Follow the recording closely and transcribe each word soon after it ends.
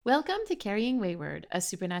Welcome to Carrying Wayward, a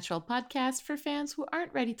supernatural podcast for fans who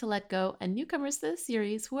aren't ready to let go and newcomers to the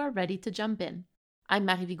series who are ready to jump in. I'm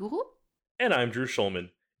Marie Vigourou. And I'm Drew Schulman.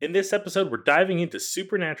 In this episode, we're diving into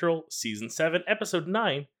Supernatural Season 7, Episode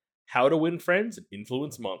 9, How to Win Friends and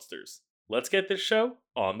Influence Monsters. Let's get this show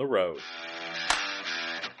on the road.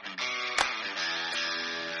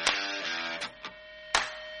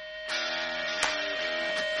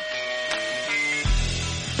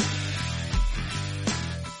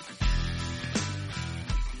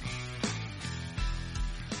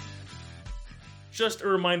 Just a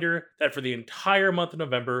reminder that for the entire month of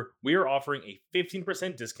November, we are offering a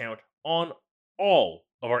 15% discount on all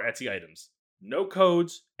of our Etsy items. No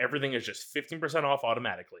codes, everything is just 15% off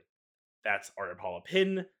automatically. That's our Impala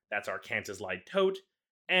pin, that's our Kansas Light tote,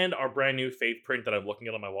 and our brand new Faith print that I'm looking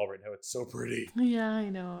at on my wall right now. It's so pretty. Yeah, I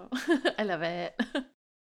know. I love it.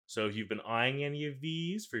 So if you've been eyeing any of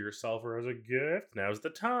these for yourself or as a gift, now's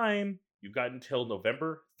the time. You've got until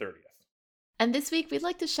November 30th. And this week, we'd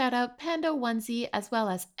like to shout out Panda Onesie as well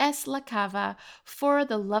as S. La Cava for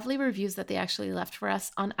the lovely reviews that they actually left for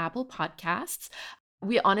us on Apple Podcasts.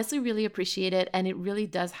 We honestly really appreciate it, and it really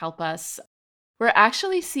does help us. We're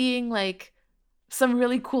actually seeing some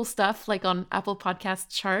really cool stuff on Apple Podcast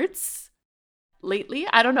charts lately.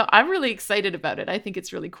 I don't know. I'm really excited about it. I think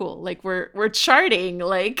it's really cool. We're charting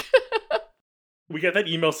We get that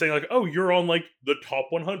email saying oh, you're on the top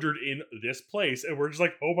 100 in this place, and we're just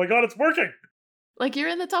oh my god, it's working. You're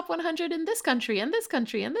in the top 100 in this country and this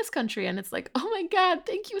country and this country, and it's oh my god,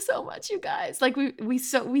 thank you so much, you guys.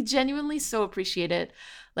 We genuinely so appreciate it.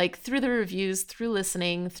 Through the reviews, through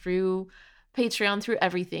listening, through Patreon, through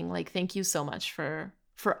everything. Thank you so much for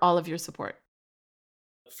all of your support.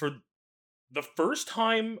 For the first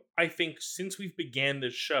time, I think, since we've began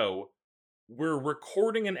this show, we're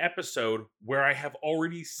recording an episode where I have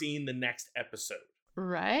already seen the next episode.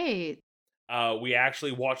 Right. We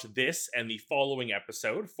actually watched this and the following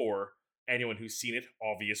episode, for anyone who's seen it,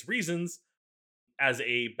 obvious reasons, as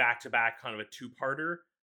a back-to-back kind of a two-parter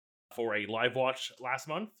for a live watch last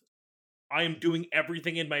month. I am doing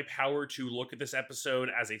everything in my power to look at this episode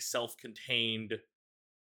as a self-contained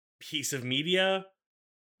piece of media.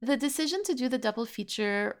 The decision to do the double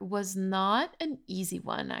feature was not an easy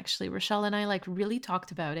one, actually. Rochelle and I really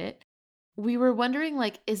talked about it. We were wondering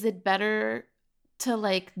is it better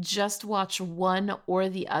to just watch one or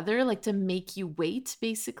the other, to make you wait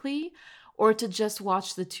basically, or to just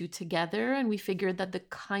watch the two together? And we figured that the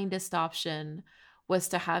kindest option was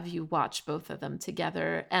to have you watch both of them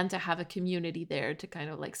together and to have a community there to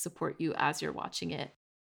kind of support you as you're watching it.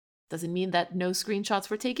 Doesn't mean that no screenshots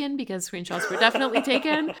were taken, because screenshots were definitely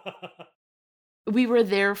taken. We were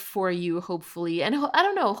there for you, hopefully. And I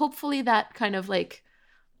don't know, hopefully that kind of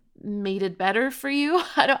made it better for you.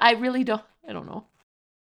 I don't know.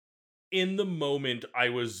 In the moment, I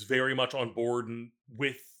was very much on board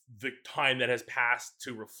with the time that has passed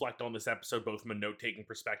to reflect on this episode, both from a note-taking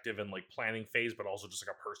perspective and planning phase, but also just a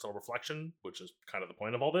personal reflection, which is kind of the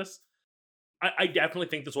point of all this. I definitely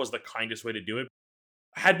think this was the kindest way to do it.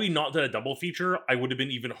 Had we not done a double feature, I would have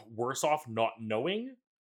been even worse off not knowing.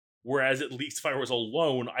 Whereas at least if I was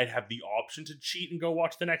alone, I'd have the option to cheat and go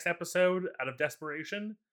watch the next episode out of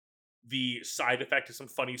desperation. The side effect of some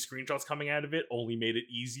funny screenshots coming out of it only made it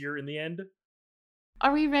easier in the end.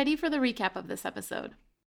 Are we ready for the recap of this episode?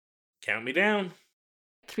 Count me down.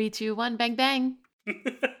 3, 2, 1, bang, bang.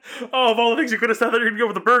 Oh, of all the things you could have said, you're going to go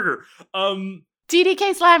with the burger.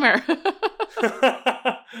 TDK Slammer.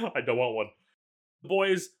 I don't want one. The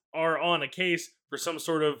boys are on a case for some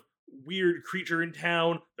sort of weird creature in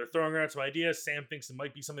town. They're throwing around some ideas. Sam thinks it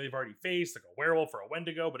might be something they've already faced, like a werewolf or a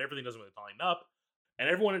Wendigo, but everything doesn't really line up. And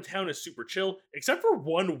everyone in town is super chill, except for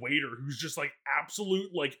one waiter who's just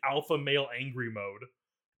absolute alpha male angry mode.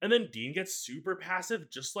 And then Dean gets super passive,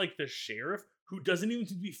 just like the sheriff, who doesn't even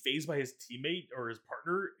seem to be fazed by his teammate or his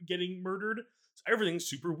partner getting murdered. So everything's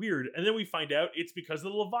super weird. And then we find out it's because the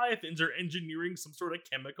Leviathans are engineering some sort of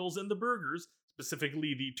chemicals in the burgers,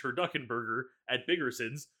 specifically the turducken burger at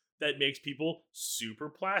Biggerson's, that makes people super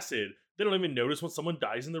placid. They don't even notice when someone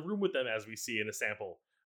dies in the room with them, as we see in a sample.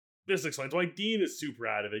 This explains why Dean is super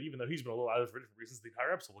out of it, even though he's been a little out of it for different reasons the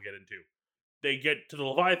entire episode we'll get into. They get to the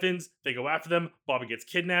Leviathans, they go after them, Bobby gets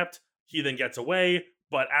kidnapped, he then gets away,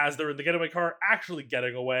 but as they're in the getaway car, actually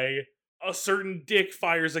getting away, a certain dick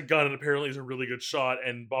fires a gun and apparently is a really good shot,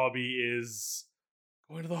 and Bobby is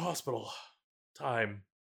going to the hospital. Time.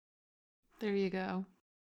 There you go.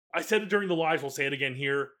 I said it during the live, we'll say it again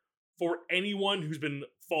here. For anyone who's been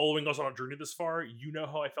following us on a journey this far, you know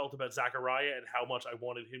how I felt about Zachariah and how much I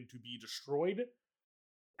wanted him to be destroyed.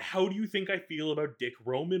 How do you think I feel about Dick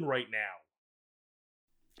Roman right now?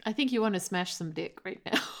 I think you want to smash some dick right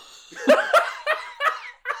now.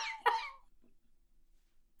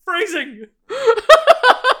 Phrasing!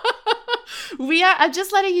 I'm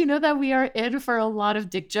just letting you know that we are in for a lot of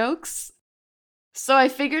dick jokes. So I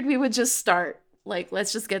figured we would just start. Like,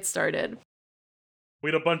 let's just get started.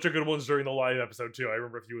 We had a bunch of good ones during the live episode, too. I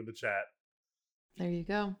remember a few in the chat. There you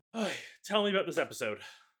go. Tell me about this episode.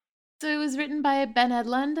 So it was written by Ben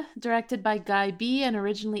Edlund, directed by Guy B, and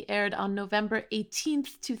originally aired on November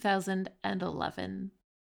 18th, 2011.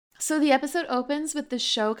 So the episode opens with the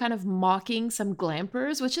show kind of mocking some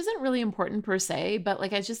glampers, which isn't really important per se, but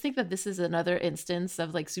like I just think that this is another instance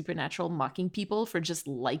of like Supernatural mocking people for just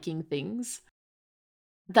liking things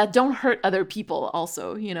that don't hurt other people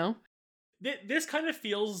also, you know? This kind of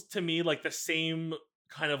feels to me like the same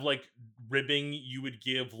kind of like ribbing you would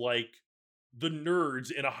give like the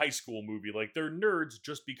nerds in a high school movie. Like they're nerds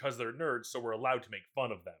just because they're nerds, so we're allowed to make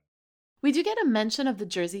fun of them. We do get a mention of the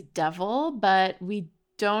Jersey Devil, but we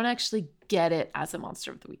don't actually get it as a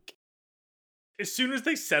monster of the week. As soon as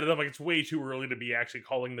they set it up, like it's way too early to be actually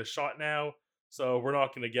calling this shot now, so we're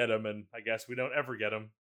not going to get him, and I guess we don't ever get him.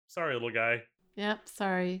 Sorry, little guy. Yep,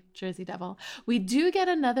 sorry, Jersey Devil. We do get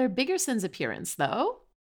another Biggersons appearance, though.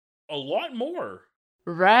 A lot more.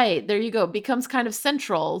 Right, there you go. Becomes kind of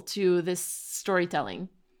central to this storytelling.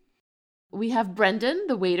 We have Brendan,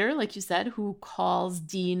 the waiter, like you said, who calls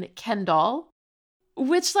Dean Kendall,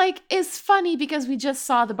 which like is funny because we just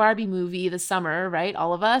saw the Barbie movie this summer, right?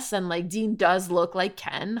 All of us. And like Dean does look like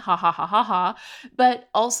Ken. Ha ha ha ha ha. But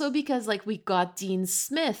also because like we got Dean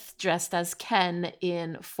Smith dressed as Ken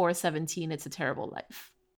in 417 It's a Terrible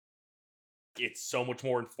Life. It's so much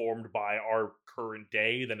more informed by our current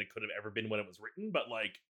day than it could have ever been when it was written, but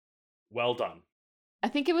like, well done. I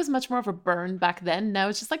think it was much more of a burn back then. Now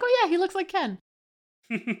it's just like, oh yeah, he looks like Ken.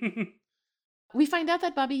 We find out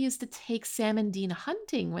that Bobby used to take Sam and Dean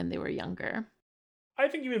hunting when they were younger. I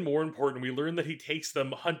think even more important, we learn that he takes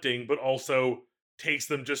them hunting, but also takes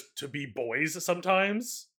them just to be boys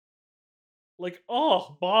sometimes. Like,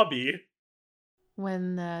 oh, Bobby.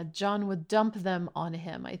 When John would dump them on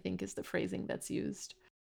him, I think is the phrasing that's used.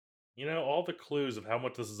 You know, all the clues of how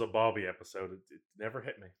much this is a Bobby episode, it never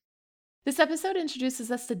hit me. This episode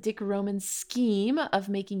introduces us to Dick Roman's scheme of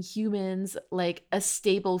making humans like a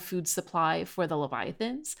stable food supply for the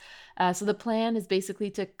Leviathans. So the plan is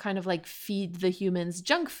basically to kind of like feed the humans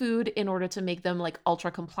junk food in order to make them like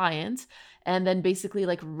ultra compliant and then basically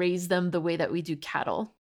like raise them the way that we do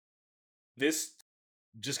cattle. This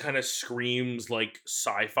just kind of screams like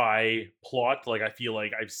sci-fi plot. Like I feel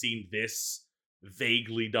like I've seen this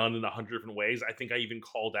vaguely done in 100 different ways. I think I even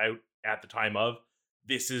called out at the time of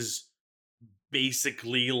this is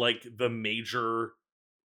basically like the major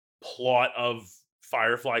plot of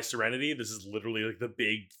Firefly Serenity. This is literally like the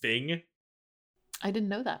big thing. I didn't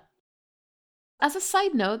know that. As a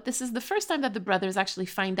side note, this is the first time that the brothers actually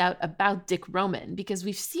find out about Dick Roman because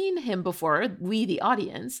we've seen him before, we the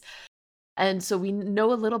audience. And so we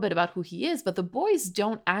know a little bit about who he is, but the boys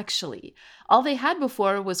don't actually. All they had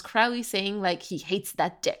before was Crowley saying like he hates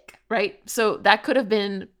that Dick, right? So that could have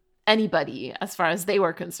been anybody as far as they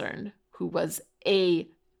were concerned who was a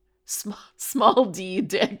small d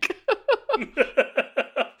Dick.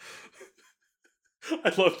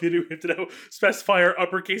 I love the new hint to know specify our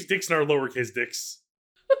uppercase dicks and our lowercase dicks.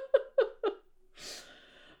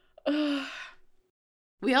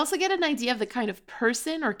 We also get an idea of the kind of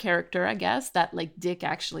person or character, I guess, that like Dick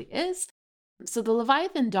actually is. So the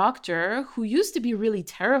Leviathan Doctor, who used to be really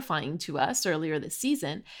terrifying to us earlier this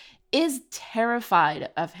season, is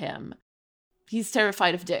terrified of him. He's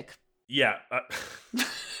terrified of Dick. Yeah.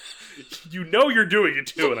 You know you're doing it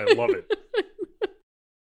too, and I love it.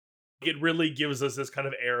 It really gives us this kind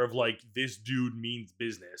of air of like, this dude means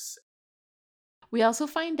business. We also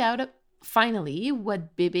find out finally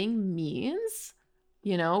what bibbing means.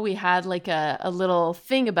 You know, we had like a little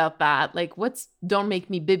thing about that. Like, what's don't make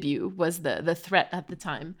me bib you was the threat at the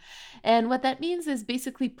time. And what that means is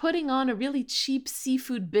basically putting on a really cheap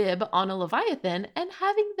seafood bib on a Leviathan and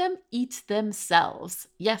having them eat themselves.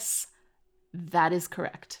 Yes, that is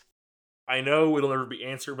correct. I know it'll never be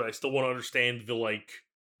answered, but I still want to understand the like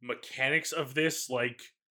mechanics of this. Like,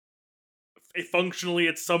 functionally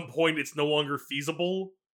at some point it's no longer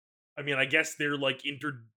feasible. I mean, I guess they're like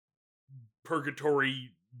purgatory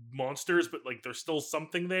monsters, but like there's still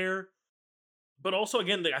something there. But also,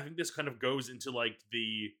 again, I think this kind of goes into like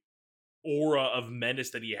the aura of menace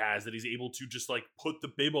that he has, that he's able to just like put the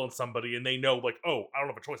bib on somebody and they know like, oh, I don't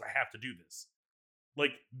have a choice, I have to do this.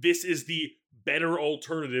 Like, this is the better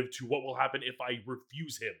alternative to what will happen if I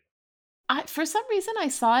refuse him. For some reason, I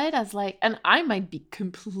saw it as like, and I might be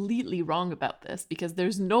completely wrong about this because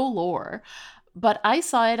there's no lore, but I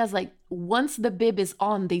saw it as like once the bib is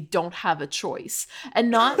on, they don't have a choice, and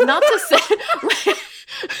not to say,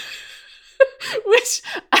 which,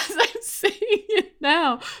 as I'm saying it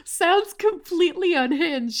now, sounds completely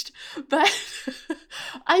unhinged. But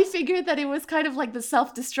I figured that it was kind of like the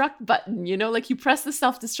self-destruct button, like you press the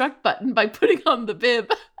self-destruct button by putting on the bib,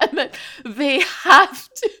 and then they have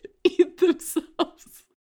to eat themselves.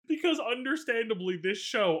 Because understandably, this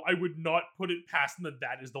show, I would not put it past them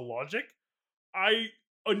that is the logic. I,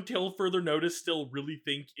 until further notice, still really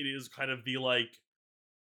think it is kind of the, like,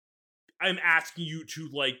 I'm asking you to,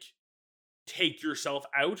 like, take yourself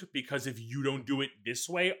out, because if you don't do it this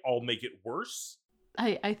way, I'll make it worse.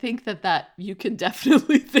 I think that you can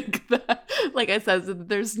definitely think that. Like I said,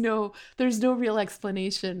 there's no real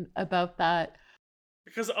explanation about that.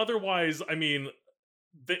 Because otherwise, I mean,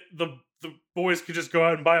 the boys could just go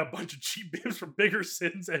out and buy a bunch of cheap bibs from Bigger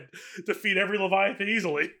Sins and defeat every Leviathan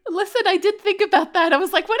easily. Listen, I did think about that. I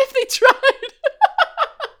was like, what if they tried?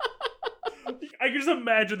 I can just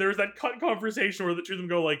imagine there's that cut conversation where the two of them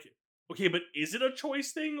go like, okay, but is it a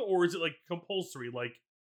choice thing, or is it like compulsory? Like,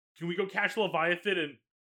 can we go catch Leviathan and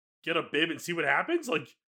get a bib and see what happens? Like,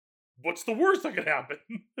 what's the worst that could happen?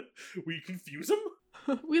 We confuse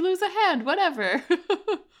him? We lose a hand, whatever.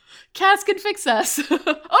 Cass can fix us. Oh no,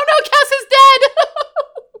 Cass is dead!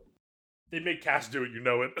 They'd make Cass do it, you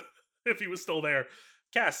know it. If he was still there.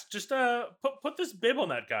 Cass, just put this bib on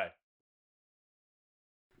that guy.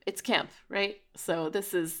 It's camp, right? So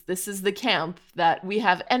this is the camp that we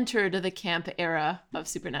have entered, the camp era of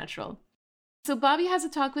Supernatural. So Bobby has a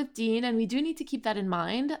talk with Dean, and we do need to keep that in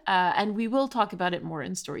mind, and we will talk about it more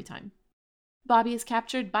in story time. Bobby is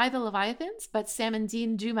captured by the Leviathans, but Sam and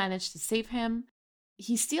Dean do manage to save him.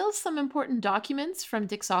 He steals some important documents from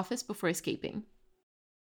Dick's office before escaping.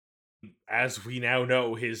 As we now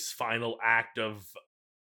know, his final act of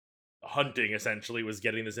hunting, essentially, was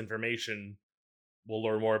getting this information. We'll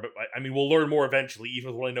learn more, but we'll learn more eventually,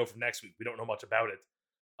 even with what I know from next week. We don't know much about it.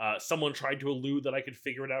 Someone tried to allude that I could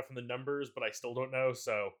figure it out from the numbers, but I still don't know,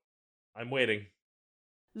 so I'm waiting.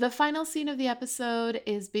 The final scene of the episode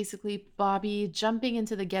is basically Bobby jumping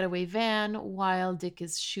into the getaway van while Dick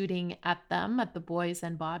is shooting at them, at the boys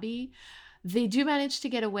and Bobby. They do manage to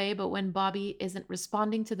get away, but when Bobby isn't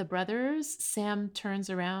responding to the brothers, Sam turns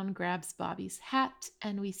around, grabs Bobby's hat,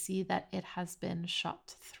 and we see that it has been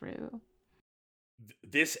shot through.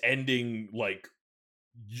 This ending, like,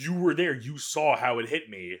 you were there, you saw how it hit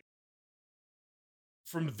me.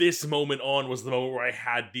 From this moment on was the moment where I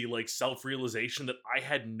had the, like, self-realization that I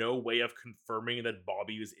had no way of confirming that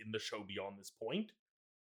Bobby was in the show beyond this point.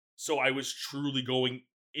 So I was truly going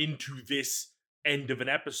into this end of an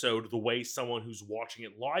episode the way someone who's watching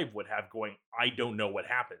it live would have, going, I don't know what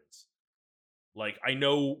happens. Like, I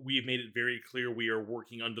know we've made it very clear we are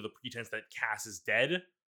working under the pretense that Cass is dead.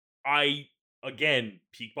 Again,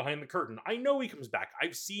 peek behind the curtain. I know he comes back.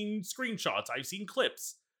 I've seen screenshots. I've seen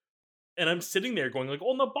clips. And I'm sitting there going like,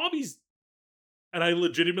 oh no, Bobby's... And I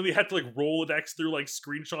legitimately had to like Rolodex through like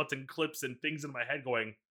screenshots and clips and things in my head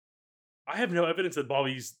going, I have no evidence that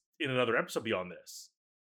Bobby's in another episode beyond this.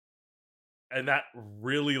 And that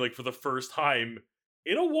really, like, for the first time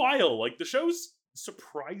in a while, like, the show's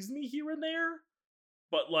surprised me here and there,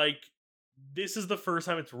 but like, this is the first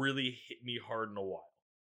time it's really hit me hard in a while.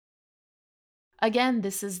 Again,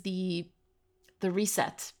 this is the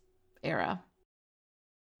reset era.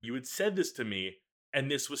 You had said this to me, and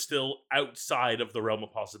this was still outside of the realm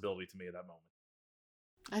of possibility to me at that moment.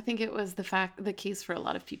 I think it was the case for a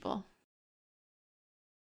lot of people.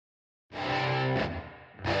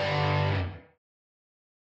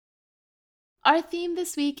 Our theme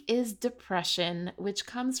this week is depression, which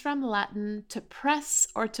comes from Latin to press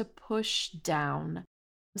or to push down.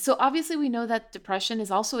 So obviously we know that depression is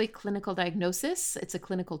also a clinical diagnosis. It's a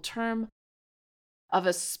clinical term of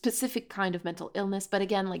a specific kind of mental illness. But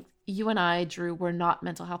again, like you and I, Drew, we're not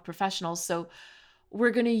mental health professionals. So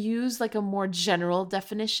we're going to use like a more general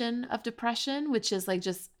definition of depression, which is like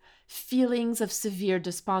just feelings of severe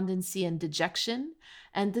despondency and dejection.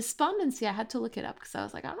 And despondency, I had to look it up because I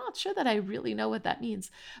was like, I'm not sure that I really know what that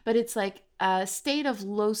means. But it's like a state of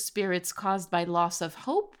low spirits caused by loss of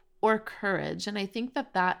hope or courage. And I think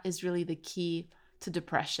that that is really the key to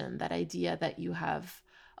depression, that idea that you have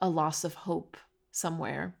a loss of hope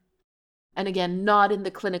somewhere. And again, not in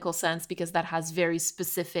the clinical sense, because that has a very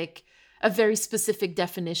specific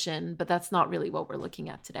definition, but that's not really what we're looking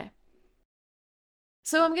at today.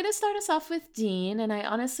 So I'm going to start us off with Dean, and I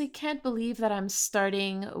honestly can't believe that I'm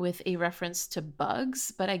starting with a reference to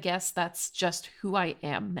bugs, but I guess that's just who I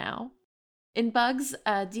am now. In Bugs,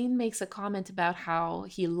 Dean makes a comment about how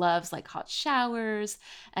he loves like hot showers,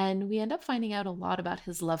 and we end up finding out a lot about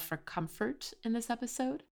his love for comfort in this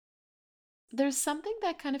episode. There's something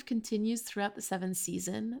that kind of continues throughout the seventh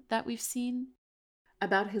season that we've seen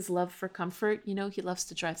about his love for comfort. You know, he loves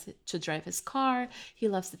to drive his car, he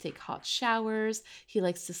loves to take hot showers, he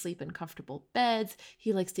likes to sleep in comfortable beds,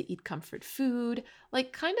 he likes to eat comfort food.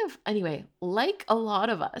 Like kind of anyway, like a lot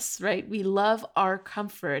of us, right? We love our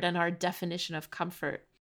comfort and our definition of comfort.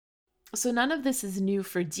 So none of this is new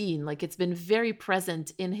for Dean. Like it's been very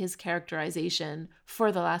present in his characterization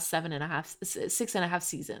for the last 6.5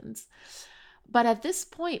 seasons. But at this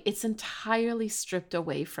point, it's entirely stripped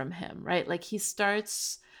away from him, right? Like he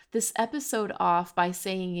starts this episode off by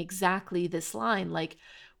saying exactly this line, like,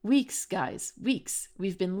 weeks, guys, weeks.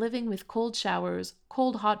 We've been living with cold showers,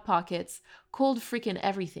 cold hot pockets, cold freaking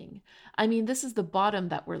everything. I mean, this is the bottom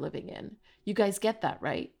that we're living in. You guys get that,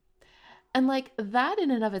 right? And like that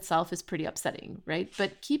in and of itself is pretty upsetting, right?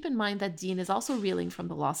 But keep in mind that Dean is also reeling from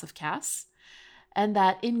the loss of Cass, and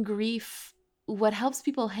that in grief, what helps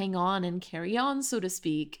people hang on and carry on, so to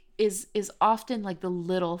speak, is often like the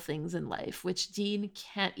little things in life, which Dean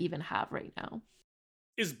can't even have right now.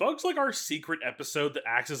 Is Bugs like our secret episode that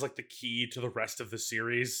acts as like the key to the rest of the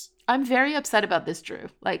series? I'm very upset about this, Drew.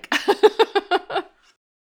 Like,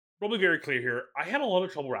 We'll be very clear here. I had a lot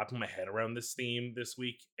of trouble wrapping my head around this theme this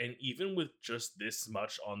week, and even with just this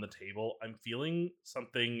much on the table, I'm feeling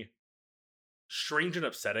something strange and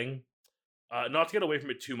upsetting. Not to get away from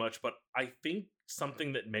it too much, but I think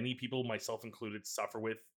something that many people, myself included, suffer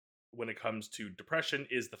with when it comes to depression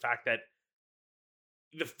is the fact that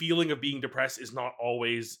the feeling of being depressed is not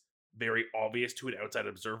always very obvious to an outside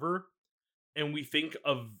observer. And we think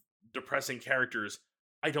of depressing characters.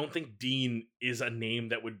 I don't think Dean is a name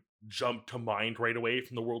that would jump to mind right away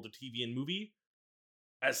from the world of TV and movie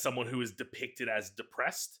as someone who is depicted as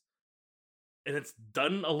depressed. And it's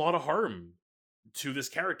done a lot of harm to this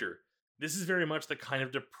character. This is very much the kind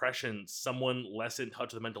of depression someone less in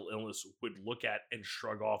touch with mental illness would look at and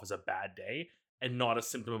shrug off as a bad day and not a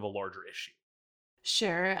symptom of a larger issue.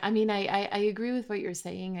 sure. I mean, I agree with what you're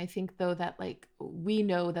saying. I think, though, that like we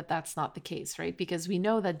know that that's not the case, right? Because we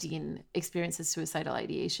know that Dean experiences suicidal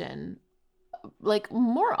ideation like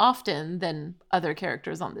more often than other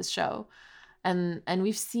characters on this show. And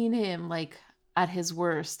we've seen him like at his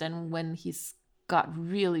worst and when he's got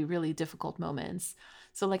really, really difficult moments.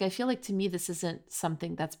 So like I feel like to me this isn't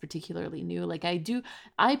something that's particularly new. Like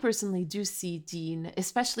I personally do see Dean,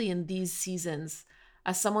 especially in these seasons,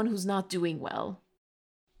 as someone who's not doing well.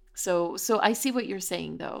 So I see what you're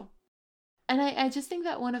saying though. And I just think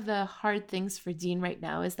that one of the hard things for Dean right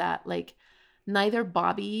now is that like neither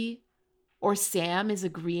Bobby or Sam is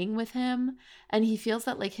agreeing with him, and he feels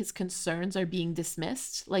that like his concerns are being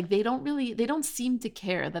dismissed. Like they don't seem to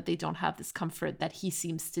care that they don't have this comfort that he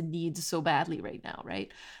seems to need so badly right now,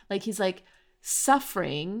 right? Like he's like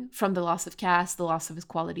suffering from the loss of Cass, the loss of his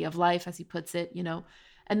quality of life as he puts it, you know.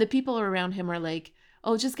 And the people around him are like,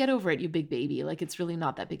 "Oh, just get over it, you big baby. Like it's really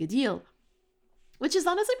not that big a deal." Which is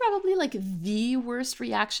honestly probably like the worst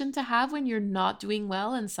reaction to have when you're not doing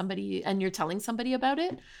well and you're telling somebody about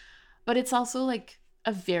it. But it's also like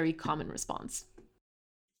a very common response.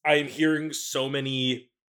 I'm hearing so many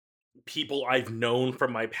people I've known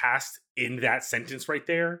from my past in that sentence right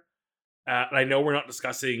there. And I know we're not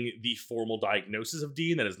discussing the formal diagnosis of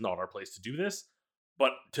Dean, that is not our place to do this,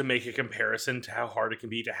 but to make a comparison to how hard it can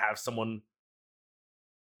be to have someone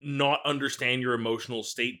not understand your emotional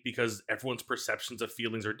state because everyone's perceptions of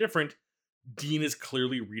feelings are different, Dean is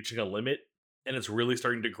clearly reaching a limit, and it's really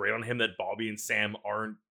starting to grate on him that Bobby and Sam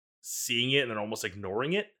aren't seeing it and they're almost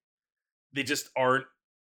ignoring it. They just aren't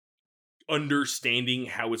understanding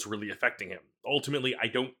how it's really affecting him. Ultimately, I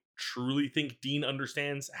don't truly think Dean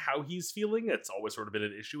understands how he's feeling. That's always sort of been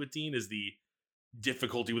an issue with Dean, is the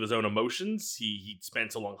difficulty with his own emotions. He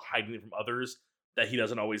spent so long hiding it from others that he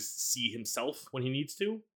doesn't always see himself when he needs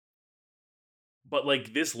to. But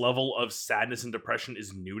like this level of sadness and depression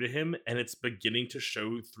is new to him, and it's beginning to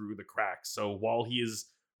show through the cracks. So while he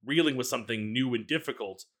is reeling with something new and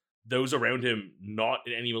difficult, those around him, not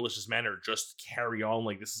in any malicious manner, just carry on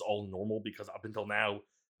like this is all normal, because up until now,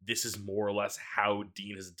 this is more or less how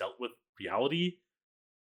Dean has dealt with reality,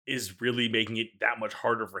 is really making it that much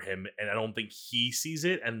harder for him. And I don't think he sees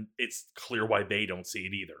it, and it's clear why they don't see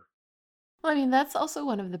it either. Well, I mean, that's also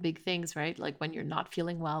one of the big things, right? Like when you're not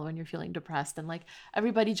feeling well, when you're feeling depressed, and like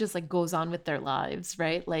everybody just like goes on with their lives,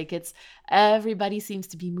 right? Like it's everybody seems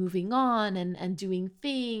to be moving on and doing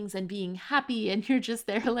things and being happy, and you're just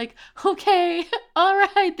there like, okay, all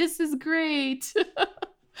right, this is great.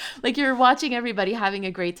 Like you're watching everybody having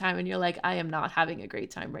a great time and you're like, I am not having a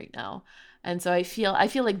great time right now. And so I feel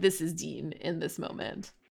like this is Dean in this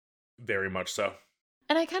moment. Very much so.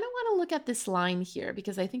 And I kind of want to look at this line here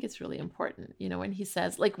because I think it's really important. When he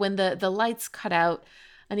says, like, when the lights cut out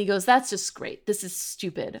and he goes, that's just great. This is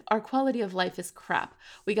stupid. Our quality of life is crap.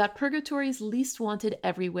 We got purgatory's least wanted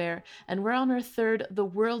everywhere, and we're on our third the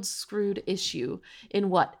world screwed issue. In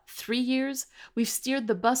what, 3 years? We've steered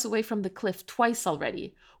the bus away from the cliff twice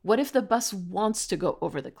already. What if the bus wants to go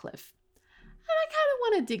over the cliff? And I kind of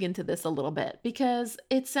want to dig into this a little bit because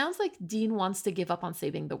it sounds like Dean wants to give up on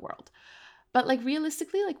saving the world. But like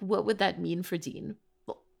realistically, like what would that mean for Dean?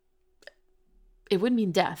 Well, it would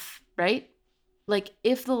mean death, right? Like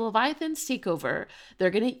if the Leviathans take over, they're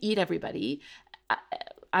going to eat everybody,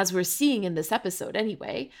 as we're seeing in this episode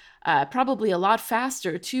anyway, probably a lot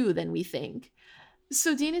faster too than we think.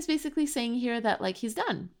 So Dean is basically saying here that like he's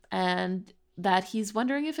done and that he's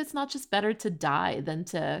wondering if it's not just better to die than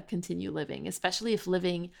to continue living, especially if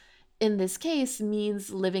living in this case means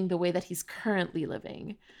living the way that he's currently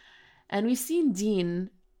living. And we've seen Dean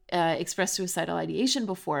express suicidal ideation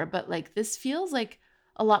before, but like this feels like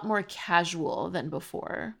a lot more casual than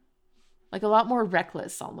before, like a lot more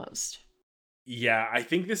reckless almost. Yeah, I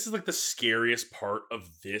think this is like the scariest part of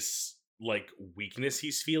this like weakness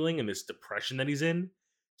he's feeling and this depression that he's in.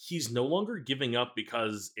 He's no longer giving up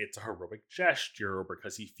because it's a heroic gesture or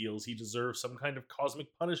because he feels he deserves some kind of cosmic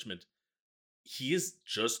punishment. He is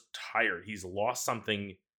just tired. He's lost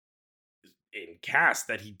something in Cass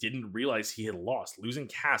that he didn't realize he had lost. Losing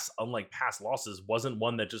Cass, unlike past losses, wasn't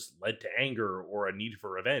one that just led to anger or a need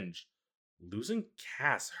for revenge. Losing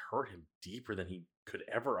Cass hurt him deeper than he could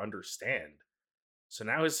ever understand. So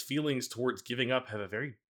now his feelings towards giving up have a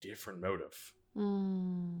very different motive.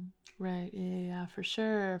 Right. Yeah, for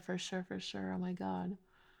sure. For sure. For sure. Oh my God.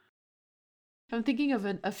 I'm thinking of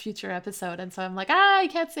a future episode. And so I'm like, I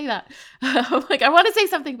can't say that. I'm like, I want to say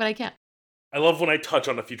something, but I can't. I love when I touch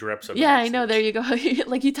on a future episode. Yeah, I know. There you go.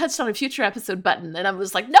 Like you touched on a future episode button, and I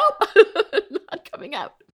was like, nope, not coming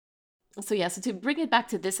out. So yeah, so to bring it back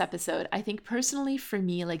to this episode, I think personally for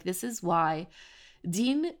me, like this is why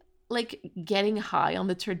Dean, like getting high on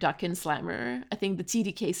the turducken slammer, I think the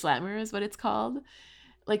TDK slammer is what it's called,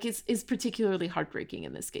 like is particularly heartbreaking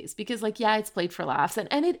in this case because like, yeah, it's played for laughs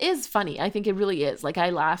and it is funny. I think it really is. Like I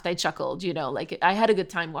laughed, I chuckled, like I had a good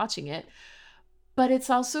time watching it. But it's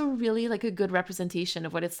also really like a good representation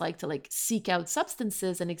of what it's like to like seek out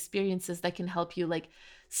substances and experiences that can help you like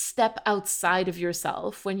step outside of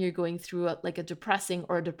yourself when you're going through like a depressing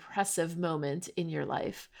or a depressive moment in your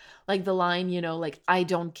life. Like the line, like I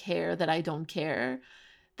don't care that I don't care,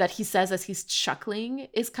 that he says as he's chuckling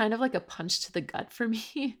is kind of like a punch to the gut for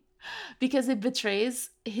me. Because it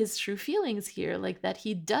betrays his true feelings here, like that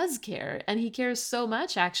he does care and he cares so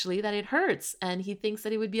much actually that it hurts and he thinks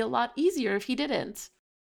that it would be a lot easier if he didn't.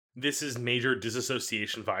 This is major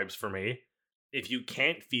disassociation vibes for me. If you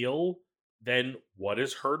can't feel, then what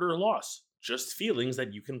is hurt or loss? Just feelings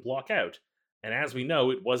that you can block out. And as we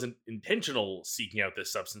know, it wasn't intentional seeking out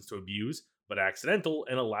this substance to abuse, but accidental,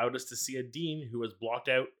 and allowed us to see a Dean who has blocked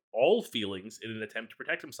out all feelings in an attempt to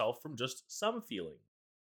protect himself from just some feeling.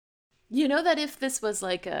 You know that if this was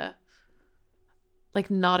like not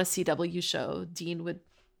a CW show, Dean would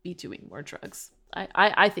be doing more drugs.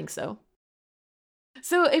 I think so.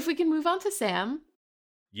 So if we can move on to Sam.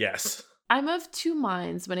 Yes. I'm of two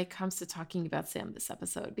minds when it comes to talking about Sam this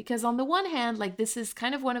episode, because on the one hand, like this is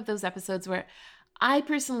kind of one of those episodes where I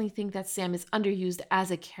personally think that Sam is underused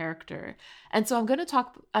as a character. And so I'm going to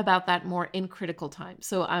talk about that more in critical time.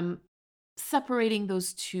 So I'm separating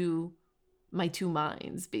my two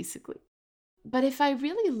minds, basically. But if I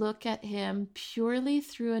really look at him purely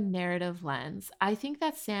through a narrative lens, I think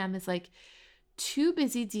that Sam is like too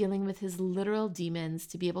busy dealing with his literal demons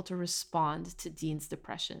to be able to respond to Dean's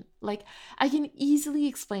depression. Like, I can easily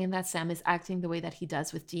explain that Sam is acting the way that he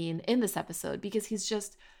does with Dean in this episode because he's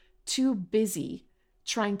just too busy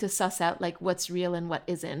trying to suss out like what's real and what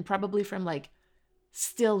isn't, probably from like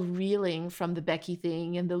still reeling from the Becky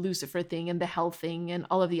thing and the Lucifer thing and the hell thing and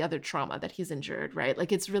all of the other trauma that he's endured, right?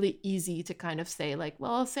 Like it's really easy to kind of say like,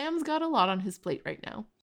 well, Sam's got a lot on his plate right now.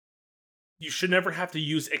 You should never have to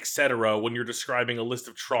use etc. when you're describing a list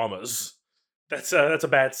of traumas. That's a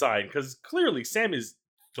bad sign, because clearly Sam is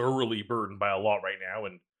thoroughly burdened by a lot right now,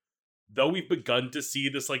 and though we've begun to see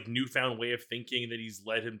this like newfound way of thinking that he's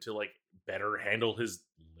led him to like better handle his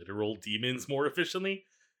literal demons more efficiently,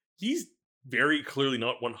 he's very clearly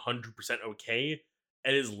not 100% okay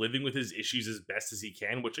and is living with his issues as best as he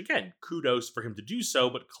can, which again, kudos for him to do so,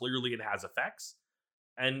 but clearly it has effects.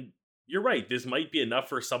 And you're right, this might be enough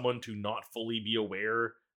for someone to not fully be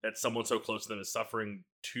aware that someone so close to them is suffering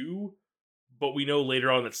too. But we know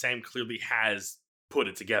later on that Sam clearly has put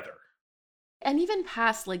it together. And even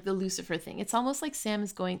past like the Lucifer thing, it's almost like Sam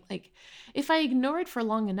is going like, if I ignore it for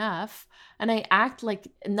long enough and I act like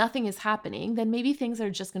nothing is happening, then maybe things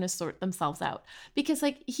are just going to sort themselves out. Because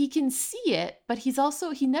like he can see it, but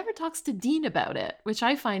he never talks to Dean about it, which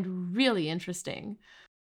I find really interesting.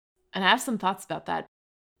 And I have some thoughts about that.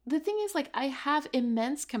 The thing is, like, I have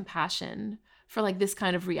immense compassion for like this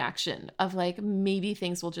kind of reaction of like maybe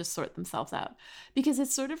things will just sort themselves out, because it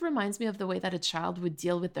sort of reminds me of the way that a child would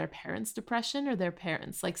deal with their parents' depression or their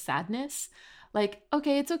parents' like sadness. Like,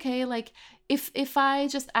 okay, it's okay. Like if I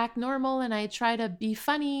just act normal and I try to be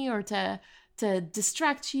funny or to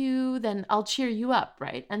distract you, then I'll cheer you up,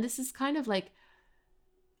 right? And this is kind of like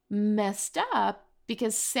messed up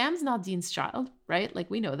because Sam's not Dean's child, right? Like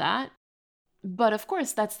we know that. But of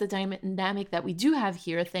course, that's the dynamic that we do have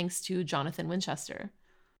here, thanks to Jonathan Winchester.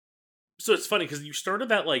 So it's funny because you started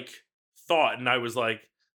that like thought, and I was like,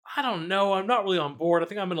 I don't know, I'm not really on board. I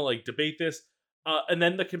think I'm gonna like debate this. And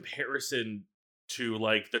then the comparison to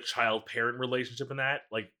like the child parent relationship in that,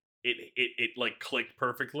 like it like clicked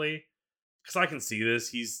perfectly. Because I can see this.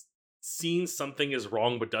 He's seen something is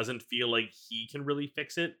wrong, but doesn't feel like he can really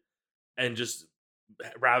fix it, and just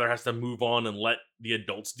rather has to move on and let the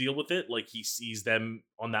adults deal with it. Like he sees them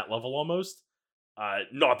on that level almost.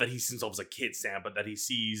 Not that he sees himself as a kid, Sam, but that he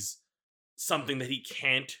sees something that he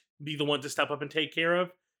can't be the one to step up and take care of.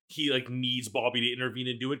 He like needs Bobby to intervene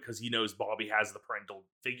and do it because he knows Bobby has the parental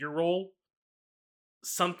figure role.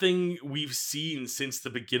 Something we've seen since the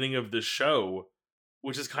beginning of the show,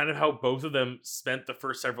 which is kind of how both of them spent the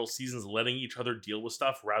first several seasons letting each other deal with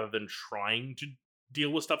stuff rather than trying to deal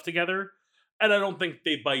with stuff together. And I don't think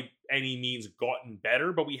they've by any means gotten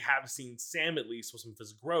better, but we have seen Sam, at least with some of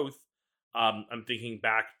his growth. I'm thinking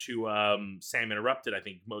back to Sam Interrupted, I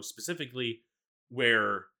think most specifically,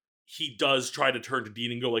 where he does try to turn to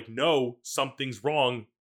Dean and go like, no, something's wrong,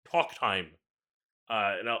 talk time.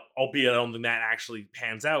 Albeit I don't think that actually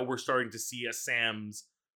pans out, we're starting to see a Sam's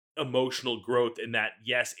emotional growth in that,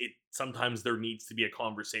 yes, it sometimes there needs to be a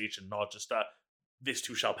conversation, not just a, this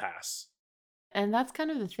too shall pass. And that's kind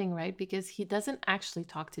of the thing, right? Because he doesn't actually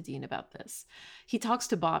talk to Dean about this. He talks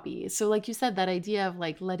to Bobby. So, like you said, that idea of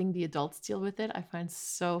like letting the adults deal with it, I find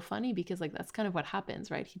so funny because like that's kind of what happens,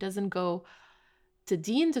 right? He doesn't go to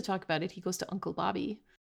Dean to talk about it, he goes to Uncle Bobby.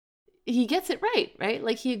 He gets it right, right?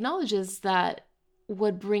 Like he acknowledges that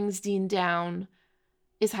what brings Dean down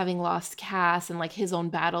is having lost Cass and like his own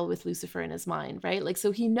battle with Lucifer in his mind, right? Like,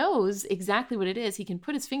 so he knows exactly what it is. He can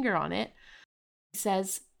put his finger on it. He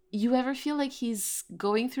says, you ever feel like he's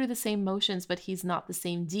going through the same motions, but he's not the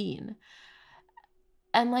same Dean?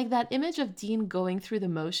 And like that image of Dean going through the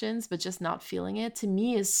motions, but just not feeling it, to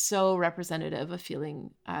me is so representative of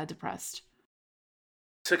feeling depressed.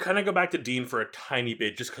 To kind of go back to Dean for a tiny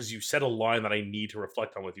bit, just because you said a line that I need to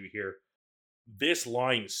reflect on with you here. This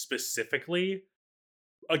line specifically,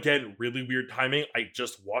 again, really weird timing. I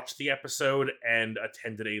just watched the episode and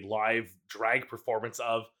attended a live drag performance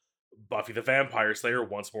of Buffy the Vampire Slayer,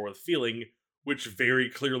 Once More with Feeling, which very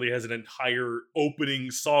clearly has an entire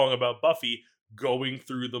opening song about Buffy going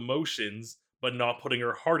through the motions, but not putting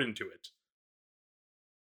her heart into it.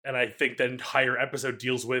 And I think that entire episode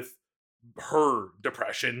deals with her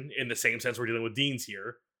depression in the same sense we're dealing with Dean's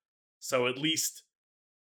here. So at least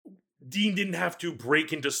Dean didn't have to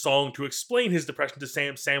break into song to explain his depression to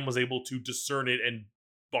Sam. Sam was able to discern it, and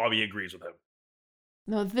Bobby agrees with him.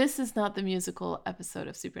 No, this is not the musical episode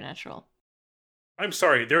of Supernatural. I'm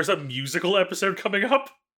sorry, there's a musical episode coming up?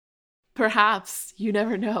 Perhaps. You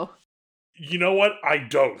never know. You know what? I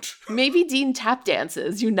don't. Maybe Dean tap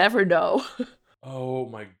dances. You never know. Oh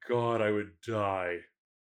my god, I would die.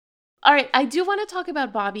 All right, I do want to talk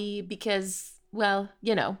about Bobby because, well,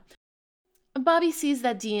 you know, Bobby sees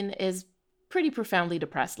that Dean is pretty profoundly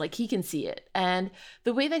depressed. Like, he can see it. And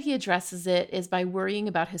the way that he addresses it is by worrying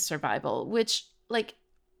about his survival, which, like,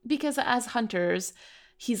 because as hunters,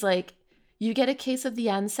 he's like, you get a case of the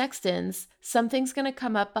Anne Sextons, something's going to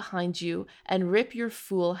come up behind you and rip your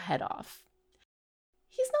fool head off.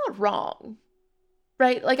 He's not wrong.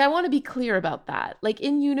 Right? Like, I want to be clear about that. Like,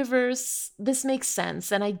 in universe, this makes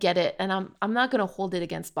sense and I get it, and I'm not going to hold it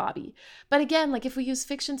against Bobby. But again, like, if we use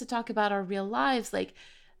fiction to talk about our real lives, like,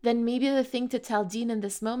 then maybe the thing to tell Dean in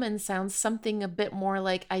this moment sounds something a bit more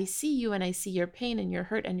like, I see you and I see your pain and your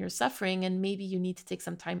hurt and your suffering, and maybe you need to take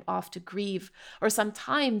some time off to grieve, or some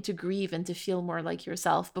time to grieve and to feel more like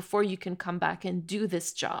yourself before you can come back and do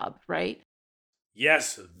this job, right?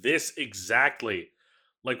 Yes, this exactly.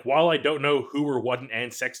 Like, while I don't know who or what an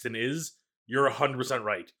Anne Sexton is, you're 100%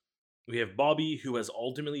 right. We have Bobby, who has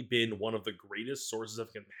ultimately been one of the greatest sources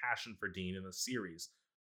of compassion for Dean in the series,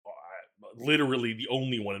 literally the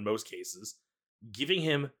only one in most cases, giving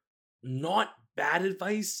him not bad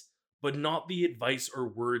advice, but not the advice or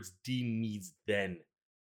words Dean needs then.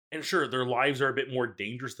 And sure, their lives are a bit more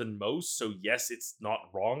dangerous than most, so yes, it's not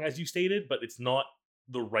wrong as you stated, but it's not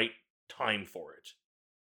the right time for it.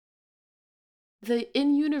 The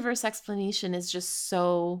in universe explanation is just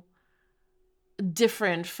so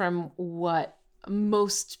different from what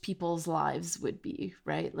most people's lives would be,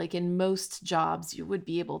 right? Like in most jobs, you would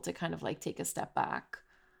be able to kind of like take a step back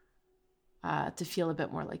to feel a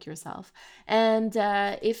bit more like yourself. And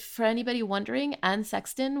if for anybody wondering, Anne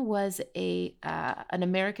Sexton was a an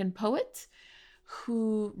American poet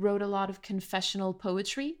who wrote a lot of confessional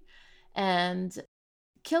poetry and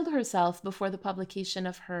killed herself before the publication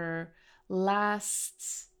of her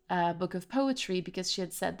last book of poetry because she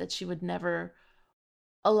had said that she would never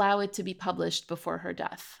allow it to be published before her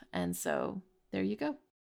death. And so there you go.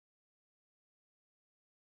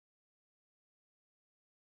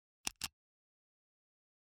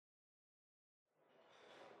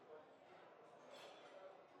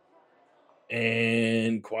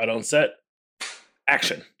 And quiet on set.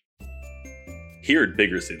 Action. Here at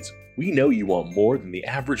Biggersons, we know you want more than the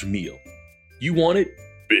average meal. You want it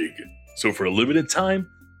big. So for a limited time,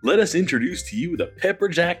 let us introduce to you the Pepper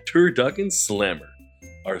Jack Turducken Slammer.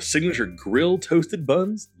 Our signature grilled toasted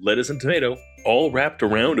buns, lettuce and tomato, all wrapped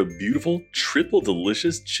around a beautiful, triple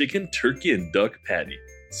delicious chicken, turkey, and duck patty,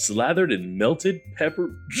 slathered in melted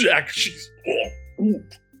pepper jack cheese.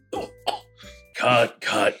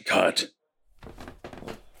 Cut.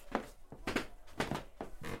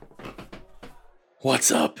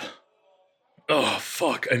 What's up? Oh,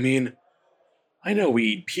 fuck. I mean, I know we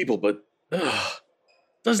eat people, but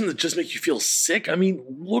doesn't it just make you feel sick? I mean,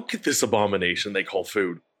 look at this abomination they call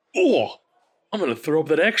food. Oh, I'm gonna throw up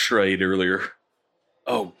that extra I ate earlier.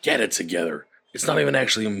 Oh, get it together. It's not even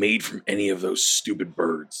actually made from any of those stupid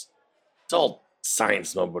birds. It's all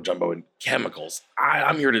science mumbo jumbo and chemicals.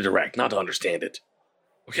 I'm here to direct, not to understand it.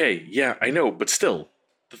 Okay, yeah, I know, but still,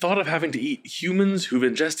 the thought of having to eat humans who've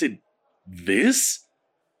ingested this?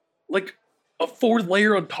 Like a fourth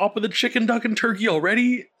layer on top of the chicken, duck, and turkey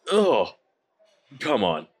already? Ugh. Come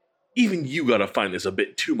on. Even you gotta find this a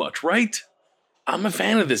bit too much, right? I'm a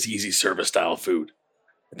fan of this easy service style food.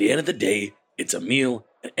 At the end of the day, it's a meal,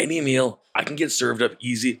 and any meal I can get served up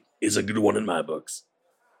easy is a good one in my books.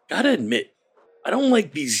 Gotta admit, I don't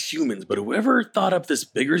like these humans, but whoever thought up this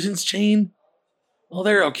Biggersons chain, well,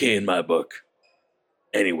 they're okay in my book.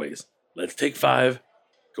 Anyways, let's take 5,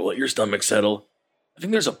 go let your stomach settle. I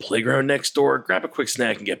think there's a playground next door, grab a quick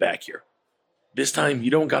snack and get back here. This time,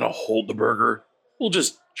 you don't gotta hold the burger. We'll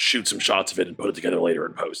just shoot some shots of it and put it together later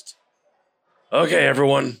in post. Okay,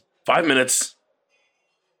 everyone, 5 minutes.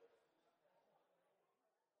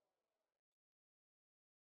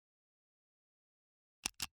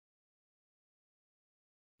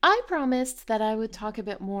 I promised that I would talk a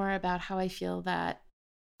bit more about how I feel that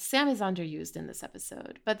Sam is underused in this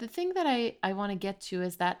episode. But the thing that I want to get to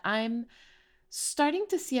is that I'm starting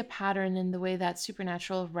to see a pattern in the way that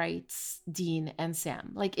Supernatural writes Dean and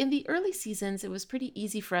Sam. Like in the early seasons, it was pretty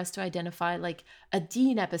easy for us to identify like a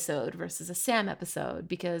Dean episode versus a Sam episode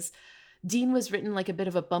because Dean was written like a bit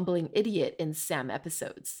of a bumbling idiot in Sam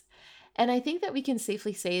episodes. And I think that we can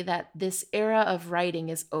safely say that this era of writing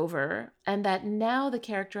is over and that now the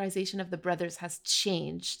characterization of the brothers has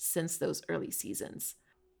changed since those early seasons.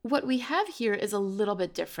 What we have here is a little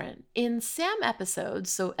bit different. In Sam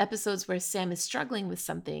episodes, so episodes where Sam is struggling with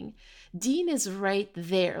something, Dean is right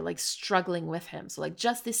there, like struggling with him. So, like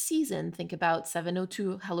just this season, think about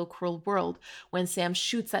 702 Hello Cruel World, when Sam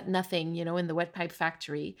shoots at nothing, in the wet pipe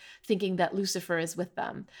factory, thinking that Lucifer is with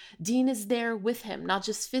them. Dean is there with him, not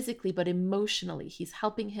just physically, but emotionally. He's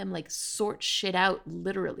helping him like sort shit out,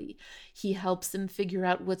 literally. He helps him figure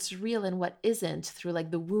out what's real and what isn't through like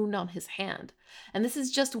the wound on his hand. And this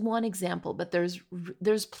is just one example, but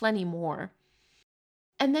there's plenty more.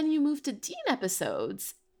 And then you move to Dean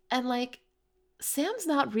episodes and like Sam's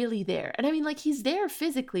not really there. And I mean like he's there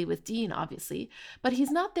physically with Dean obviously, but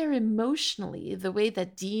he's not there emotionally the way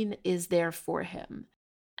that Dean is there for him.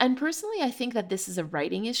 And personally I think that this is a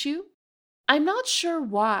writing issue. I'm not sure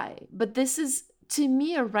why, but this is to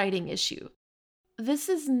me a writing issue. This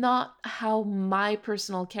is not how my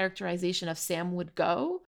personal characterization of Sam would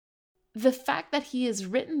go. The fact that he is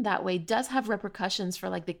written that way does have repercussions for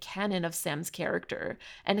like the canon of Sam's character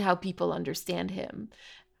and how people understand him.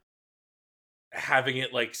 Having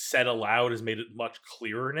it like said aloud has made it much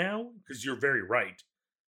clearer now, because you're very right.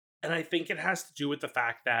 And I think it has to do with the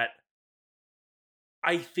fact that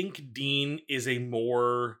I think Dean is a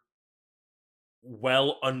more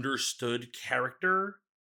well understood character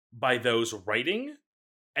by those writing.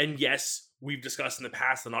 And yes, we've discussed in the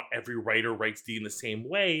past that not every writer writes Dean the same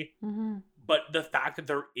way, Mm-hmm. but the fact that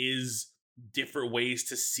there is different ways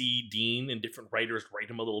to see Dean and different writers write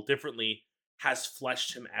him a little differently has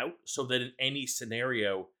fleshed him out so that in any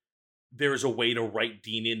scenario, there's a way to write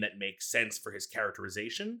Dean in that makes sense for his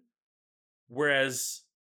characterization. Whereas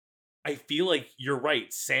I feel like you're right.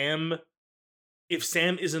 If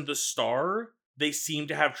Sam isn't the star, they seem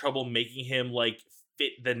to have trouble making him like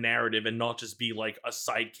fit the narrative and not just be like a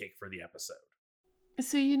sidekick for the episode.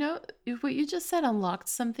 So, what you just said unlocked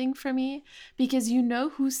something for me because you know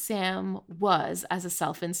who Sam was as a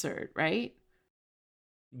self insert, right?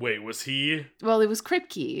 Wait, was he? Well, it was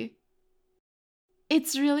Kripke.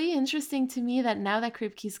 It's really interesting to me that now that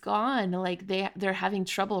Kripke's gone, like they're having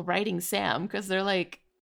trouble writing Sam because they're like,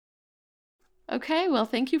 okay, well,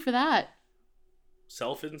 thank you for that.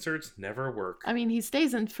 Self inserts never work. I mean, he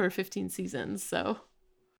stays in for 15 seasons, so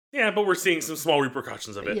Yeah, but we're seeing some small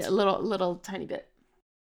repercussions of it. yeah, little tiny bit.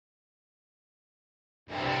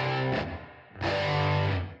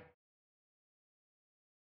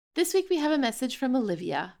 This week we have a message from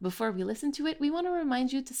Olivia. Before we listen to it, we want to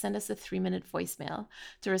remind you to send us a 3-minute voicemail.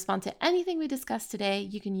 To respond to anything we discussed today,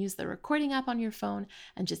 you can use the recording app on your phone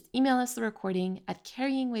and just email us the recording at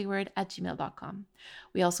carryingwayward@gmail.com.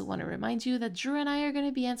 We also want to remind you that Drew and I are going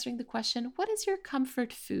to be answering the question, what is your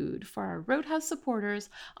comfort food, for our Roadhouse supporters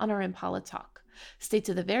on our Impala Talk. Stay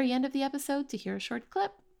to the very end of the episode to hear a short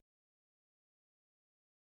clip.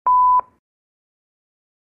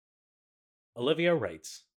 Olivia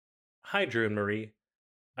writes, "Hi, Drew and Marie.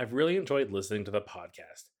 I've really enjoyed listening to the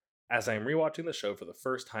podcast, as I am rewatching the show for the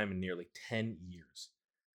first time in nearly 10 years.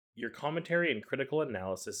 Your commentary and critical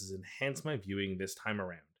analysis has enhanced my viewing this time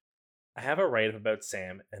around. I have a write-up about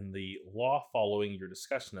Sam and the law following your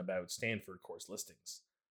discussion about Stanford course listings.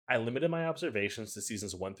 I limited my observations to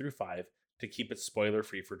seasons 1 through 5 to keep it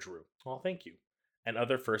spoiler-free for Drew. Well, thank you. And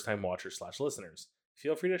other first-time watchers/listeners.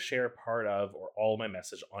 Feel free to share part of or all of my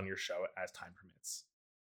message on your show as time permits.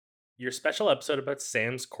 Your special episode about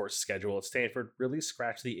Sam's course schedule at Stanford really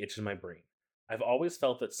scratched the itch in my brain. I've always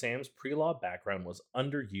felt that Sam's pre-law background was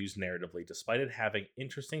underused narratively despite it having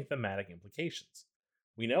interesting thematic implications.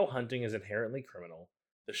 We know hunting is inherently criminal.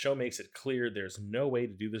 The show makes it clear there's no way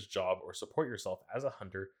to do this job or support yourself as a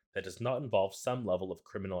hunter that does not involve some level of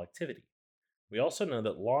criminal activity. We also know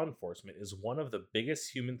that law enforcement is one of the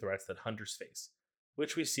biggest human threats that hunters face,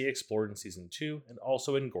 which we see explored in Season 2 and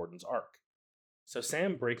also in Gordon's arc. So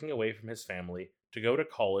Sam breaking away from his family to go to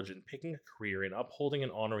college and picking a career in upholding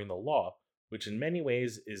and honoring the law, which in many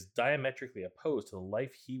ways is diametrically opposed to the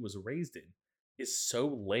life he was raised in, is so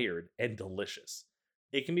layered and delicious.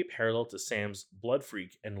 It can be paralleled to Sam's Blood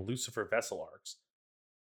Freak and Lucifer Vessel arcs,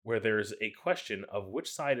 where there's a question of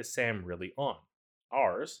which side is Sam really on.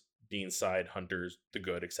 Ours, Dean's side, hunters, the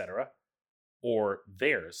good, etc., or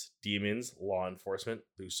theirs, demons, law enforcement,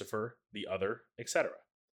 Lucifer, the other, etc.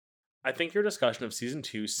 I think your discussion of Season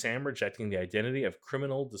 2, Sam rejecting the identity of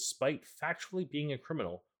criminal despite factually being a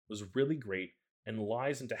criminal, was really great and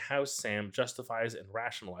lies into how Sam justifies and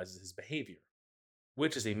rationalizes his behavior,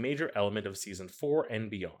 which is a major element of Season 4 and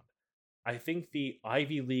beyond. I think the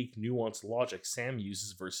Ivy League nuanced logic Sam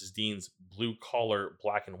uses versus Dean's blue-collar,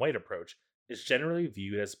 black-and-white approach is generally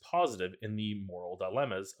viewed as positive in the moral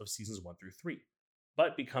dilemmas of Seasons 1 through 3,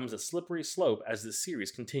 but becomes a slippery slope as the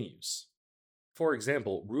series continues. For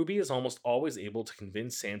example, Ruby is almost always able to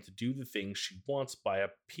convince Sam to do the things she wants by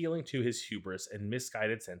appealing to his hubris and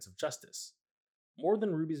misguided sense of justice. More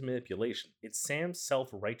than Ruby's manipulation, it's Sam's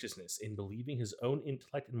self-righteousness in believing his own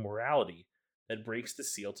intellect and morality that breaks the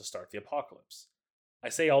seal to start the apocalypse. I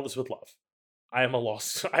say all this with love. I am a law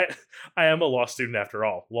student after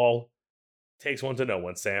all. Lol. Takes one to know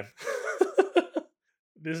one, Sam.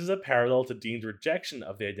 This is a parallel to Dean's rejection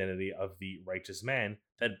of the identity of the righteous man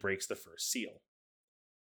that breaks the first seal.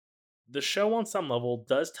 The show on some level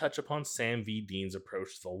does touch upon Sam v. Dean's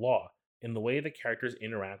approach to the law in the way the characters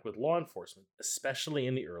interact with law enforcement, especially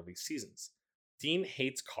in the early seasons. Dean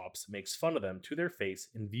hates cops, makes fun of them to their face,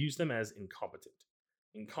 and views them as incompetent.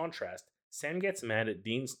 In contrast, Sam gets mad at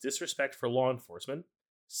Dean's disrespect for law enforcement.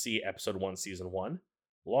 See Episode 1, Season 1.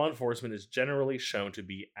 Law enforcement is generally shown to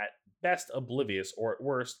be at best oblivious or at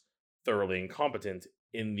worst thoroughly incompetent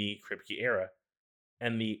in the Kripke era,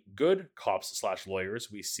 and the good cops/lawyers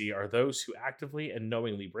we see are those who actively and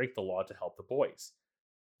knowingly break the law to help the boys.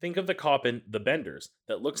 Think of the cop in The Benders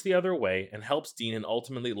that looks the other way and helps Dean and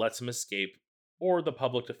ultimately lets him escape, or the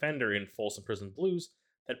public defender in Folsom Prison Blues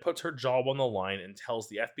that puts her job on the line and tells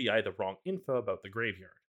the FBI the wrong info about the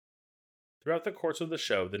graveyard. Throughout the course of the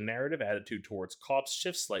show, the narrative attitude towards cops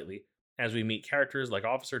shifts slightly as we meet characters like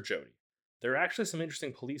Officer Jody. There are actually some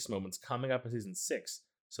interesting police moments coming up in season 6,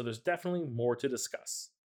 so there's definitely more to discuss.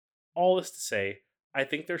 All this to say, I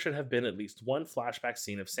think there should have been at least one flashback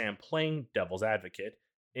scene of Sam playing devil's advocate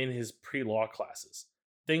in his pre-law classes.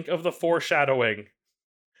 Think of the foreshadowing!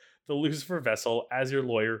 The Lucifer vessel as your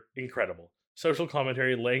lawyer, incredible. Social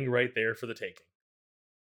commentary laying right there for the taking.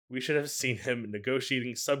 We should have seen him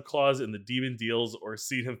negotiating subclause in the Demon Deals or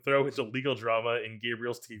seen him throw into legal drama in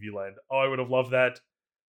Gabriel's TV Land. Oh, I would have loved that.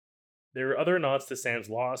 There are other nods to Sam's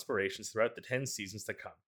law aspirations throughout the 10 seasons to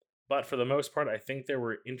come. But for the most part, I think there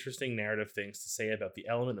were interesting narrative things to say about the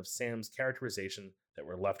element of Sam's characterization that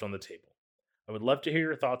were left on the table. I would love to hear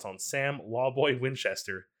your thoughts on Sam Lawboy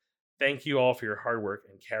Winchester. Thank you all for your hard work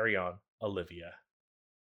and carry on, Olivia.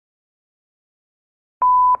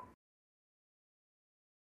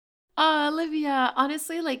 Olivia,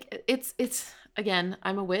 honestly, like it's again,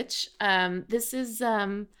 I'm a witch. This is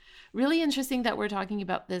really interesting that we're talking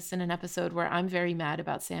about this in an episode where I'm very mad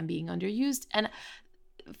about Sam being underused. And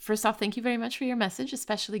first off, thank you very much for your message,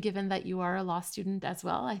 especially given that you are a law student as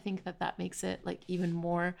well. I think that that makes it like even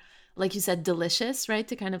more, like you said, delicious, right?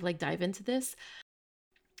 To kind of like dive into this.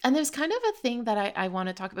 And there's kind of a thing that I want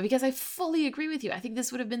to talk about because I fully agree with you. I think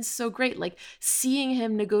this would have been so great, like seeing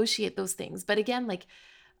him negotiate those things. But again, like,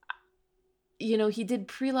 you know, he did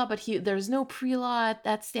pre-law, but there's no pre-law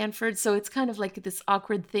at Stanford. So it's kind of like this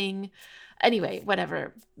awkward thing. Anyway,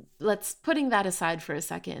 whatever. Let's putting that aside for a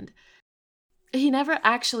second. He never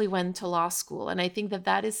actually went to law school. And I think that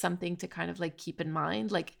that is something to kind of like keep in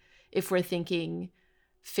mind. Like if we're thinking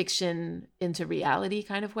fiction into reality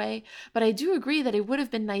kind of way. But I do agree that it would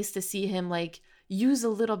have been nice to see him like use a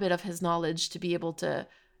little bit of his knowledge to be able to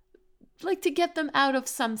like to get them out of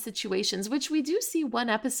some situations, which we do see one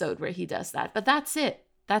episode where he does that, but that's it.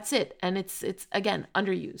 That's it. And it's again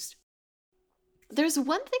underused. There's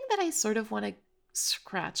one thing that I sort of want to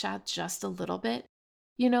scratch at just a little bit.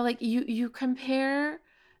 You know, like you compare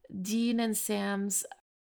Dean and Sam's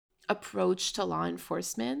approach to law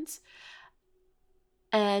enforcement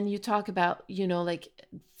and you talk about, you know, like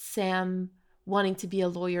Sam wanting to be a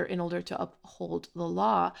lawyer in order to uphold the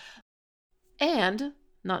law. And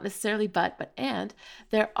not necessarily but and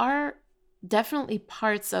there are definitely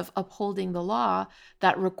parts of upholding the law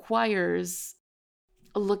that requires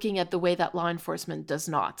looking at the way that law enforcement does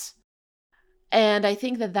not. And I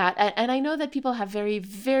think and I know that people have very,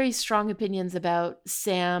 very strong opinions about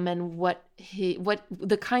Sam and what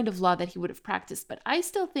the kind of law that he would have practiced. But I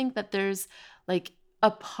still think that there's like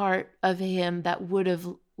a part of him that would have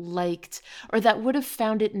liked or that would have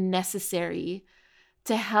found it necessary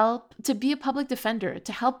to help, to be a public defender,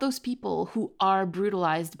 to help those people who are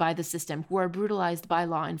brutalized by the system, who are brutalized by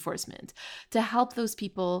law enforcement, to help those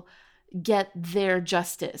people get their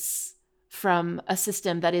justice from a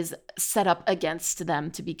system that is set up against them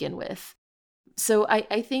to begin with. So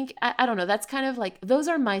I think, I don't know, that's kind of like, those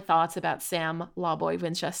are my thoughts about Sam Lawboy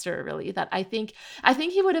Winchester, really, that I think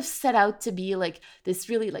he would have set out to be like this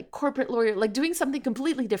really like corporate lawyer, like doing something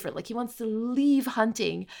completely different. Like he wants to leave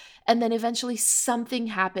hunting and then eventually something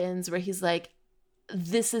happens where he's like,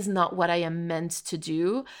 this is not what I am meant to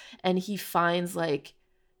do. And he finds like,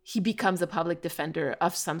 he becomes a public defender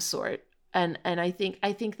of some sort. And I think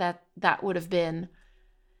that would have been,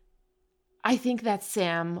 I think that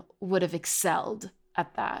Sam would have excelled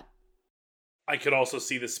at that. I could also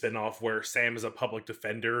see the spinoff where Sam is a public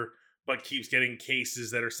defender, but keeps getting cases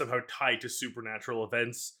that are somehow tied to supernatural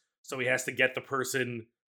events. So he has to get the person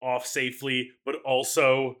off safely, but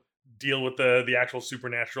also deal with the actual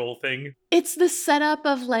supernatural thing. It's the setup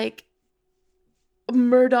of like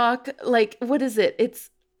Murdoch, like, what is it? It's,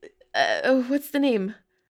 what's the name?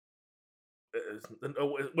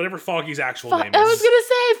 Whatever Foggy's actual name is. I was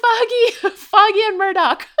gonna say Foggy and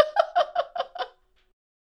Murdoch.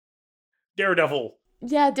 Daredevil.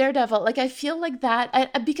 Yeah, Daredevil. Like I feel like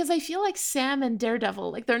that because I feel like Sam and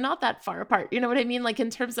Daredevil, like they're not that far apart. You know what I mean? Like in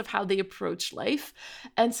terms of how they approach life.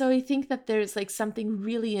 And so I think that there's like something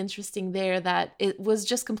really interesting there that it was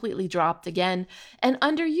just completely dropped again and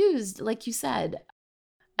underused, like you said.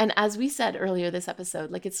 And as we said earlier this episode,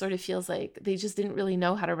 like it sort of feels like they just didn't really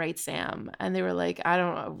know how to write Sam. And they were like, I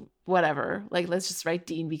don't know, whatever. Like, let's just write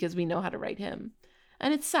Dean because we know how to write him.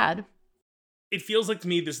 And it's sad. It feels like to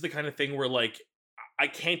me this is the kind of thing where like I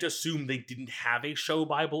can't assume they didn't have a show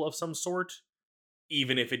Bible of some sort,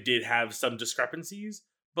 even if it did have some discrepancies.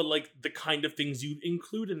 But like the kind of things you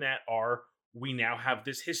include in that are, we now have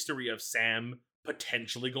this history of Sam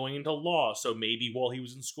potentially going into law. So maybe while he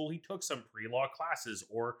was in school, he took some pre-law classes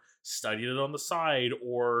or studied it on the side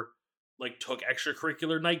or like took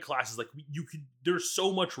extracurricular night classes. Like you could, there's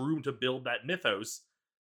so much room to build that mythos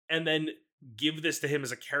and then give this to him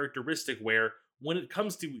as a characteristic where when it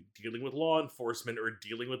comes to dealing with law enforcement or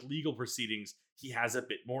dealing with legal proceedings, he has a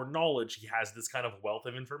bit more knowledge. He has this kind of wealth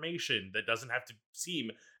of information that doesn't have to seem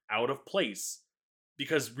out of place.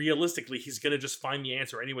 Because realistically, he's going to just find the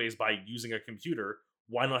answer anyways by using a computer.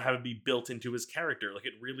 Why not have it be built into his character? Like,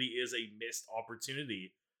 it really is a missed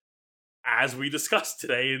opportunity, as we discussed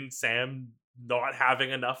today in Sam not having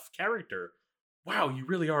enough character. Wow, you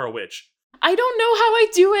really are a witch. I don't know how I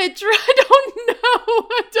do it, Drew. I don't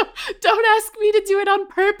know. Don't ask me to do it on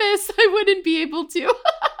purpose. I wouldn't be able to.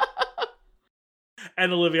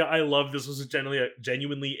 And Olivia, I love this. Was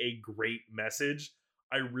genuinely a great message.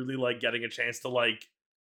 I really like getting a chance to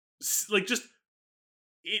just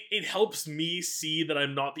it helps me see that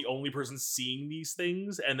I'm not the only person seeing these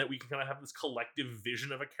things and that we can kind of have this collective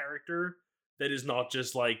vision of a character that is not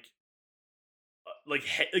just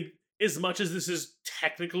as much as this is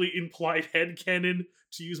technically implied headcanon,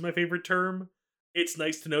 to use my favorite term, it's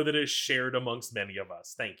nice to know that it is shared amongst many of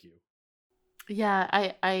us. Thank you. Yeah,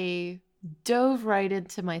 I dove right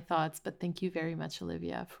into my thoughts, but thank you very much,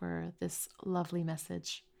 Olivia, for this lovely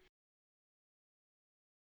message.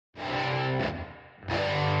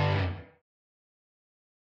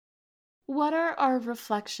 What are our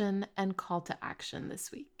reflection and call to action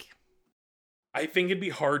this week? I think it'd be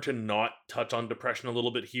hard to not touch on depression a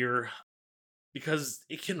little bit here because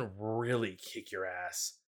it can really kick your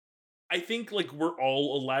ass. I think we're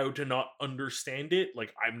all allowed to not understand it.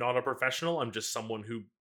 Like, I'm not a professional, I'm just someone who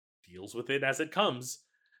deals with it as it comes.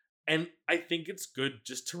 And I think it's good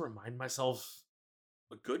just to remind myself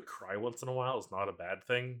a good cry once in a while is not a bad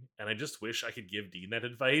thing. And I just wish I could give Dean that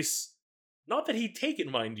advice. Not that he'd take it,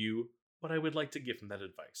 mind you, but I would like to give him that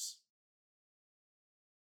advice.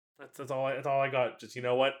 That's all I got. Just, you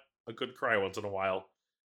know what? A good cry once in a while.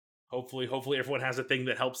 Hopefully everyone has a thing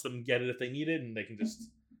that helps them get it if they need it, and they can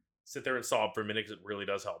just sit there and sob for a minute because it really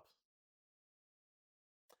does help.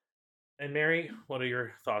 And Mary, what are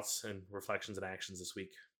your thoughts and reflections and actions this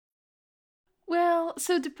week? Well,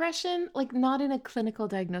 so depression, not in a clinical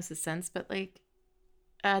diagnosis sense, but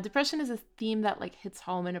depression is a theme that hits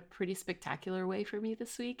home in a pretty spectacular way for me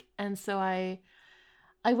this week. And so I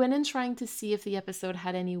went in trying to see if the episode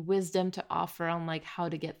had any wisdom to offer on how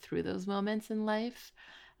to get through those moments in life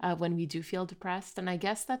when we do feel depressed. And I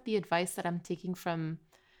guess that the advice that I'm taking from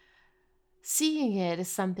seeing it is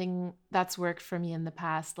something that's worked for me in the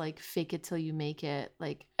past, fake it till you make it.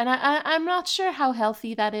 And I'm not sure how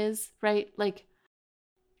healthy that is, right?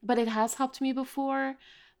 But it has helped me before.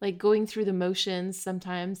 Going through the motions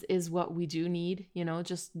sometimes is what we do need,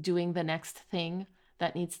 just doing the next thing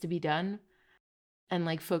that needs to be done.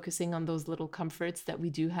 And focusing on those little comforts that we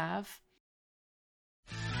do have.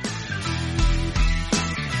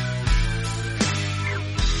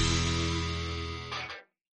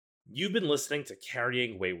 You've been listening to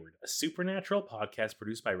Carrying Wayward, a supernatural podcast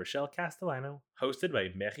produced by Rochelle Castellano, hosted by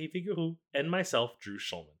Mary Figueroa, and myself, Drew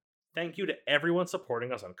Schulman. Thank you to everyone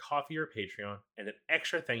supporting us on Ko-fi or Patreon, and an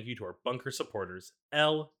extra thank you to our bunker supporters,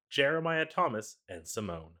 Elle, Jeremiah Thomas, and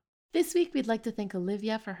Simone. This week, we'd like to thank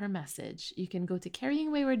Olivia for her message. You can go to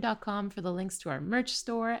carryingwayward.com for the links to our merch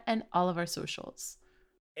store and all of our socials.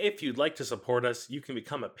 If you'd like to support us, you can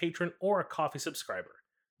become a patron or a Ko-fi subscriber.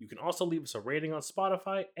 You can also leave us a rating on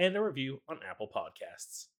Spotify and a review on Apple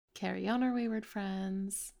Podcasts. Carry on, our wayward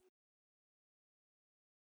friends.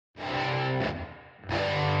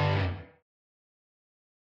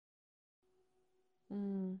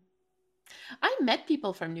 I met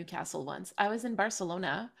people from Newcastle once. I was in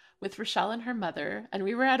Barcelona with Rochelle and her mother, and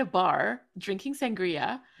we were at a bar drinking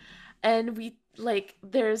sangria, and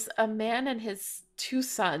there's a man and his two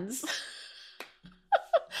sons.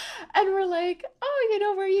 And we're like,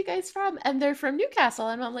 oh, where are you guys from? And they're from Newcastle.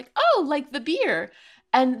 And I'm like, oh, the beer.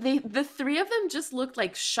 And the three of them just looked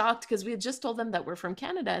shocked because we had just told them that we're from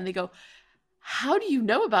Canada. And they go, how do you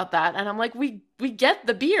know about that? And I'm like, we get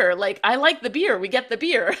the beer. I like the beer. We get the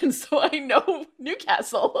beer. And so I know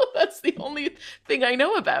Newcastle. That's the only thing I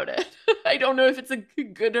know about it. I don't know if it's a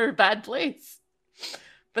good or bad place.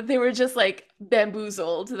 But they were just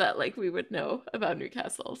bamboozled that we would know about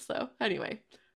Newcastle. So anyway,